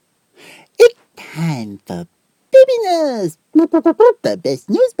time for baby news. The best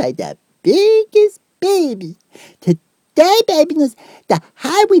news by the biggest baby. Today, baby news, the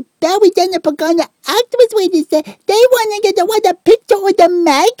Highway Berry Dinner Pagana activist lady said they want to get a picture with the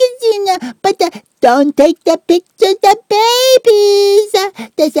magazine, but don't take the pictures of babies.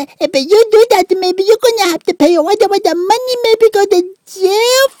 They said, if you do that, maybe you're going to have to pay all the money, maybe go to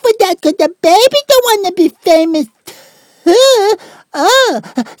jail for that, because the baby don't want to be famous.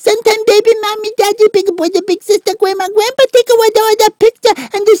 Sometimes baby mommy, daddy, big brother, big sister, grandma, grandpa take away the picture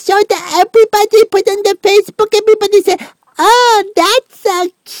and the show that everybody put on the Facebook. Everybody say, oh, that's so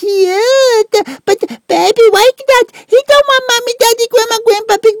cute. But baby, why not? He don't want mommy, daddy, grandma,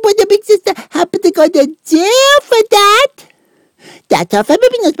 grandpa, big brother, big sister have to go to jail for that. That's all for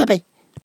baby news, bye-bye.